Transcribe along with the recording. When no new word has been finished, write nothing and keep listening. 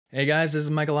Hey guys, this is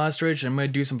Michael Ostrich, and I'm going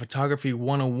to do some photography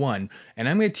 101, and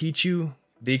I'm going to teach you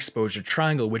the exposure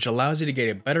triangle, which allows you to get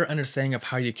a better understanding of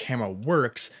how your camera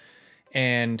works.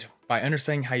 And by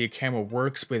understanding how your camera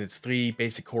works with its three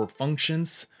basic core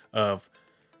functions of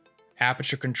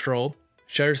aperture control,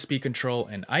 shutter speed control,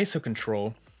 and ISO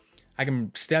control, I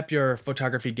can step your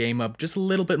photography game up just a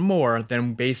little bit more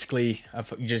than basically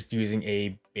just using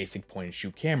a basic point and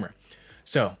shoot camera.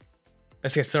 So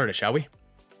let's get started, shall we?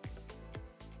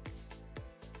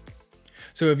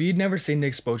 So if you'd never seen the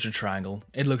exposure triangle,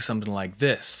 it looks something like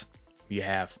this. You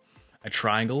have a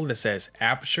triangle that says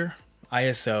aperture,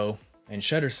 ISO, and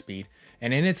shutter speed,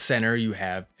 and in its center you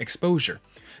have exposure.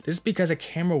 This is because a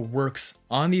camera works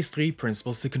on these three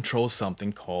principles to control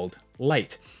something called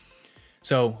light.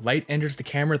 So light enters the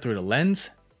camera through the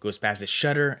lens, goes past the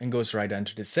shutter, and goes right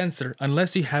onto the sensor.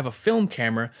 Unless you have a film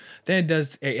camera, then it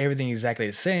does everything exactly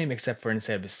the same, except for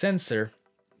instead of a sensor,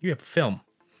 you have a film.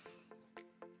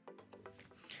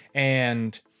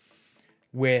 And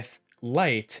with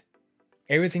light,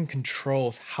 everything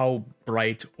controls how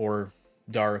bright or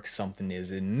dark something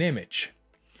is in an image.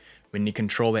 When you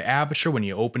control the aperture, when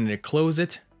you open it and close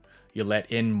it, you let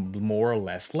in more or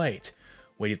less light.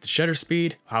 When you hit the shutter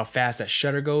speed, how fast that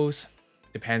shutter goes,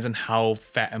 depends on how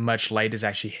much light is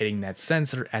actually hitting that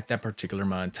sensor at that particular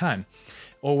amount of time.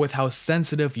 Or with how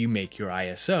sensitive you make your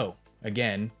ISO,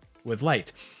 again, with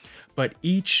light. But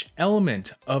each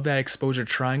element of that exposure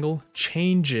triangle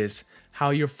changes how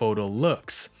your photo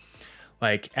looks.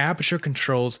 Like aperture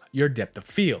controls your depth of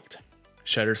field,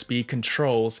 shutter speed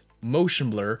controls motion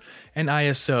blur, and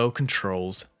ISO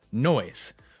controls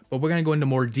noise. But we're going to go into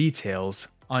more details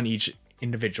on each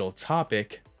individual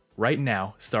topic right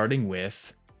now, starting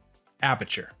with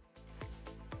aperture.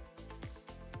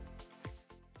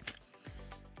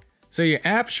 So your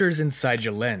aperture is inside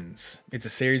your lens. It's a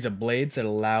series of blades that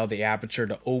allow the aperture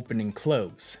to open and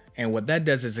close. And what that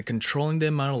does is it controlling the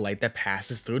amount of light that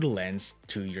passes through the lens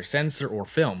to your sensor or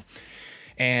film.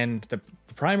 And the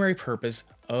primary purpose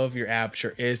of your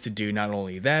aperture is to do not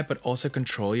only that, but also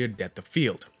control your depth of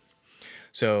field.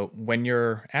 So when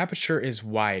your aperture is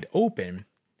wide open,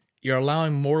 you're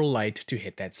allowing more light to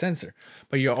hit that sensor,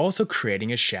 but you're also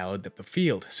creating a shallow depth of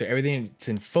field. So everything that's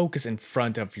in focus in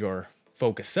front of your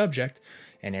focus subject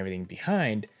and everything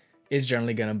behind is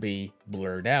generally going to be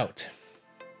blurred out.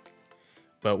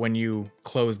 But when you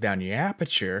close down your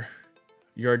aperture,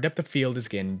 your depth of field is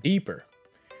getting deeper.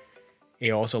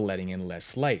 You're also letting in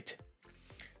less light.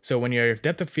 So when your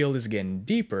depth of field is getting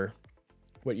deeper,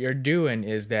 what you're doing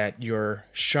is that you're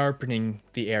sharpening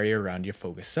the area around your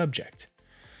focus subject.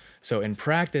 So in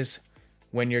practice,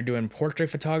 when you're doing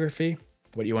portrait photography,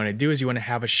 what you want to do is you want to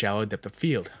have a shallow depth of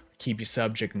field. Keep your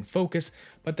subject in focus,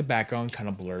 but the background kind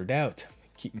of blurred out.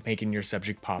 Keep making your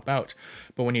subject pop out.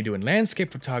 But when you're doing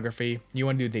landscape photography, you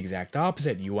want to do the exact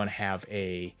opposite. You want to have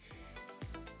a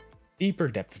deeper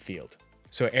depth of field.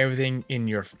 So everything in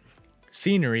your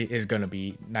scenery is going to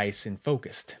be nice and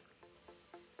focused.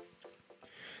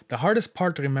 The hardest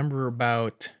part to remember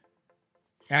about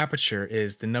aperture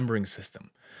is the numbering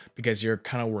system, because you're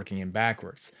kind of working in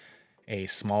backwards. A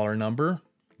smaller number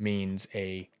means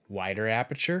a wider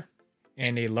aperture,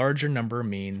 and a larger number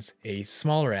means a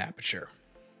smaller aperture.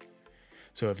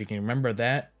 So if you can remember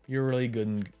that, you're really good,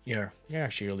 and you're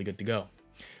actually really good to go.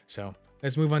 So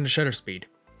let's move on to shutter speed.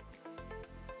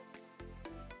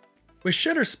 With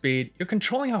shutter speed, you're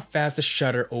controlling how fast the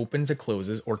shutter opens and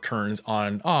closes or turns on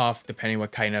and off, depending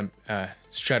what kind of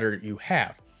shutter you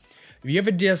have. If you have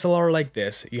a DSLR like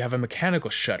this, you have a mechanical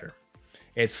shutter.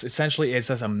 It's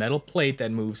just a metal plate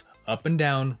that moves up and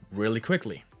down really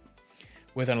quickly.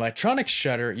 With an electronic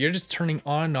shutter, you're just turning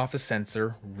on and off the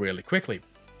sensor really quickly.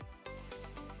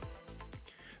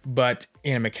 But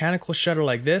in a mechanical shutter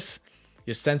like this,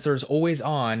 your sensor is always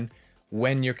on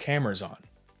when your camera's on.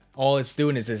 All it's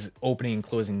doing is opening and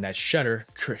closing that shutter,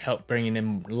 help bringing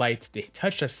in light to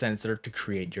touch that sensor to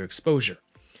create your exposure.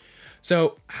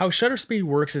 So how shutter speed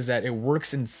works is that it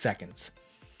works in seconds.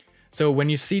 So when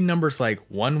you see numbers like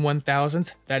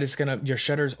 1/1000th, that is your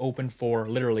shutter is open for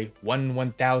literally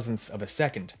 1/1000th of a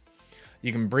second.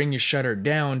 You can bring your shutter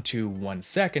down to 1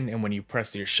 second, and when you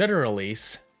press your shutter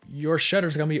release, your shutter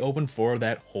is going to be open for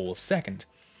that whole second.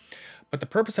 But the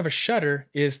purpose of a shutter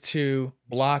is to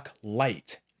block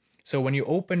light. So when you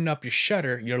open up your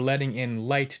shutter, you're letting in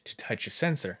light to touch your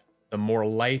sensor. The more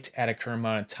light at a current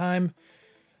amount of time,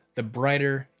 the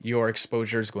brighter your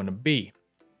exposure is going to be.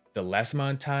 The less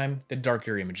amount of time, the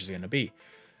darker your image is going to be.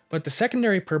 But the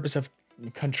secondary purpose of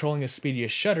controlling the speed of your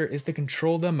shutter is to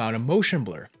control the amount of motion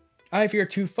blur. I have here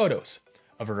two photos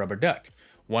of a rubber duck.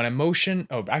 One in motion,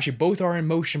 oh, actually both are in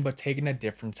motion, but taken at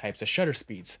different types of shutter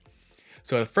speeds.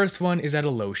 So the first one is at a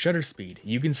low shutter speed.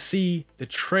 You can see the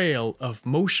trail of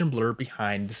motion blur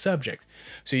behind the subject.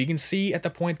 So you can see at the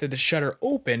point that the shutter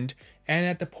opened and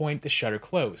at the point the shutter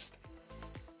closed.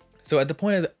 So at the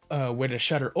point of where the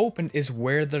shutter opened is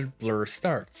where the blur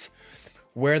starts.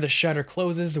 Where the shutter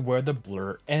closes is where the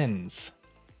blur ends.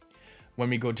 When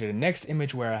we go to the next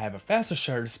image where I have a faster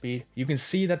shutter speed, you can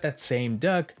see that that same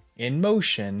duck in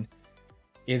motion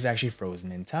is actually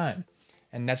frozen in time.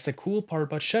 And that's the cool part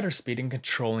about shutter speed and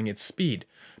controlling its speed.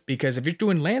 Because if you're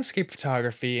doing landscape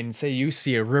photography and say you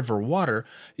see a river water,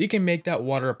 you can make that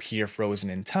water appear frozen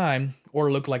in time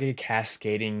or look like a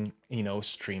cascading,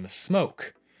 stream of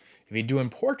smoke. If you're doing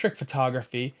portrait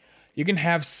photography, you can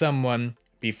have someone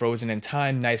be frozen in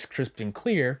time, nice, crisp, and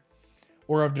clear.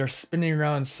 Or if they're spinning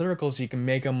around in circles, you can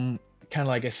make them kind of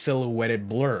like a silhouetted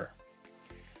blur.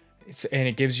 And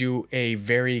it gives you a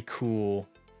very cool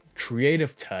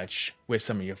creative touch with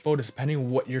some of your photos, depending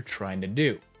on what you're trying to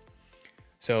do.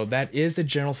 So that is the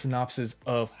general synopsis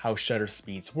of how shutter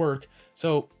speeds work.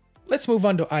 So let's move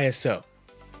on to ISO.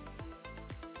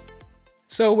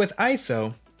 So with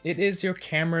ISO, it is your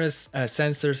camera's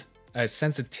sensor's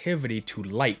sensitivity to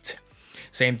light.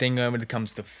 Same thing when it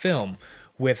comes to film.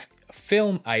 With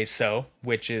film ISO,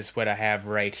 which is what I have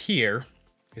right here,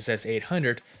 it says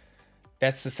 800.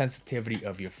 That's the sensitivity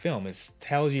of your film. It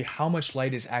tells you how much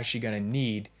light is actually going to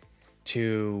need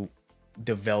to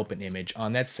develop an image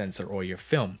on that sensor or your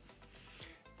film.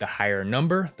 The higher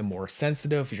number, the more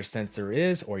sensitive your sensor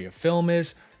is or your film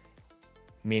is,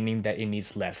 meaning that it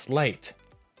needs less light.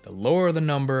 The lower the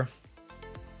number,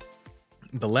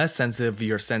 the less sensitive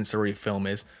your sensor or your film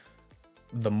is,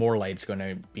 the more light is going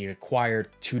to be required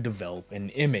to develop an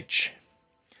image.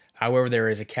 However, there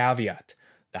is a caveat.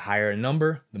 The higher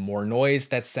number, the more noise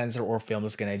that sensor or film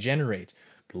is going to generate.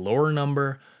 The lower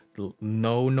number, the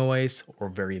no noise or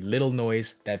very little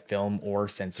noise that film or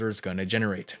sensor is going to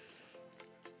generate.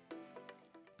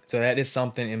 So that is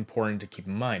something important to keep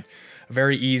in mind. A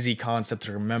very easy concept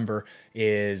to remember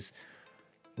is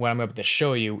what I'm about to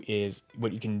show you is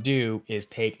what you can do is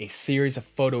take a series of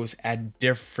photos at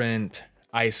different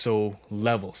ISO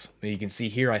levels. You can see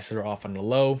here I start off on the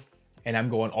low, and I'm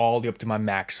going all the way up to my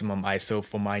maximum ISO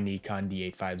for my Nikon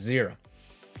D850.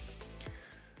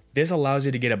 This allows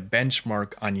you to get a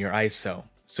benchmark on your ISO,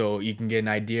 so you can get an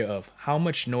idea of how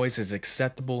much noise is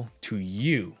acceptable to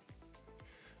you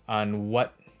on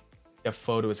what the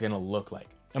photo is going to look like.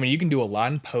 I mean, you can do a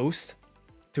lot in post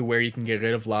to where you can get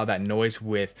rid of a lot of that noise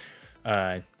with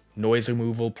noise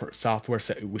removal software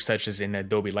such as in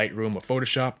Adobe Lightroom or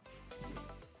Photoshop,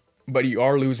 but you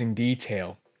are losing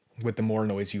detail with the more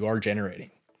noise you are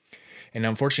generating. And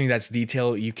unfortunately, that's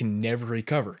detail you can never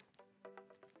recover.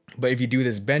 But if you do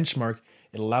this benchmark,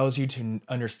 it allows you to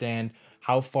understand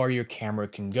how far your camera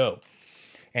can go.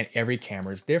 And every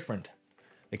camera is different.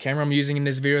 The camera I'm using in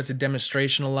this video as a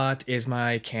demonstration a lot is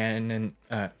my Canon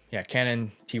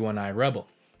T1i Rebel.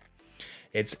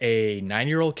 It's a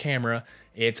 9-year-old camera.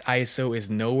 Its ISO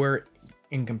is nowhere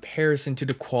in comparison to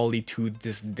the quality to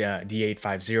this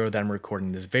D850 that I'm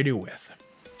recording this video with.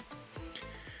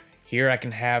 Here I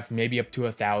can have maybe up to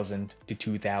 1,000 to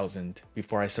 2,000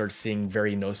 before I start seeing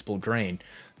very noticeable grain.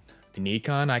 The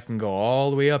Nikon, I can go all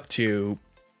the way up to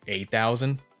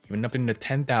 8,000, even up into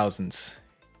 10,000s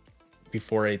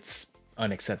before it's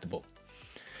unacceptable.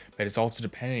 But it's also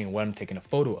depending on what I'm taking a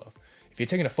photo of. If you're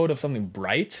taking a photo of something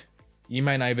bright, you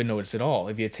might not even notice at all.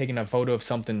 If you're taking a photo of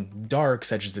something dark,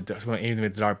 such as anything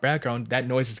with a dark background, that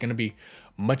noise is going to be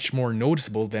much more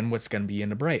noticeable than what's going to be in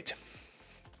the bright.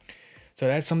 So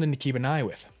that's something to keep an eye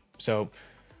with. So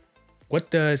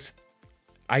what does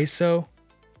ISO,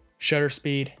 shutter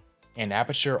speed, and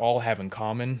aperture all have in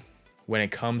common when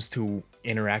it comes to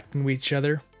interacting with each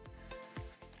other?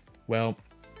 Well,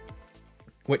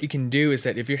 what you can do is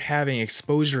that if you're having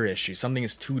exposure issues, something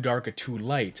is too dark or too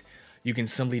light, you can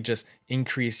simply just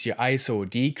increase your ISO or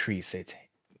decrease it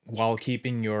while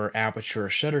keeping your aperture or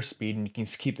shutter speed, and you can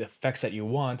keep the effects that you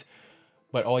want.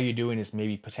 But all you're doing is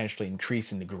maybe potentially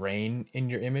increasing the grain in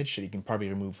your image that you can probably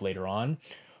remove later on,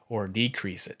 or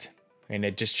decrease it. And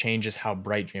it just changes how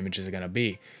bright your images are going to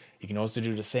be. You can also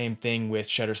do the same thing with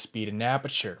shutter speed and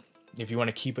aperture. If you want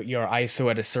to keep your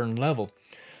ISO at a certain level,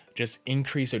 just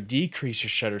increase or decrease your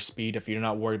shutter speed if you're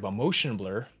not worried about motion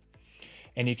blur,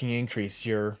 and you can increase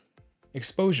your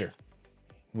exposure.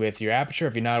 With your aperture,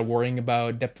 if you're not worrying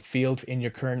about depth of field in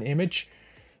your current image,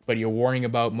 but you're worrying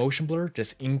about motion blur,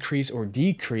 just increase or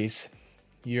decrease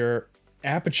your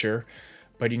aperture,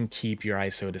 but you can keep your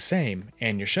ISO the same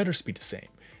and your shutter speed the same.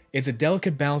 It's a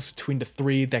delicate balance between the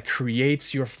three that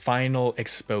creates your final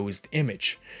exposed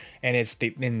image. And it's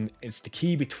the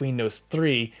key between those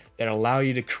three that allow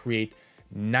you to create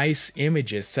nice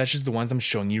images such as the ones I'm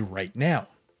showing you right now.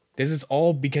 This is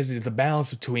all because it's the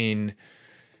balance between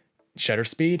shutter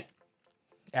speed,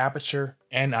 aperture,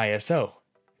 and ISO.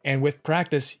 And with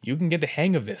practice, you can get the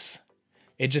hang of this.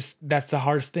 That's the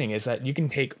hardest thing, is that you can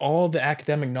take all the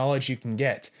academic knowledge you can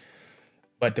get,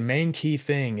 but the main key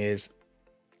thing is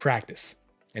practice.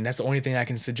 And that's the only thing I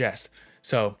can suggest.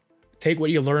 So take what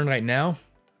you learn right now,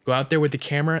 go out there with the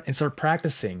camera and start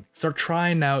practicing. Start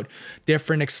trying out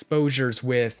different exposures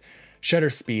with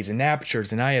shutter speeds and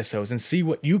apertures and ISOs and see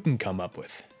what you can come up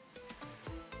with.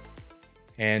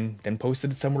 And then post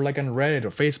it somewhere like on Reddit or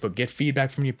Facebook. Get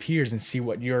feedback from your peers and see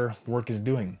what your work is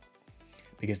doing.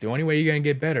 Because the only way you're going to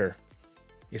get better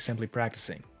is simply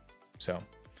practicing. So,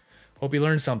 hope you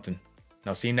learned something. And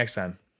I'll see you next time.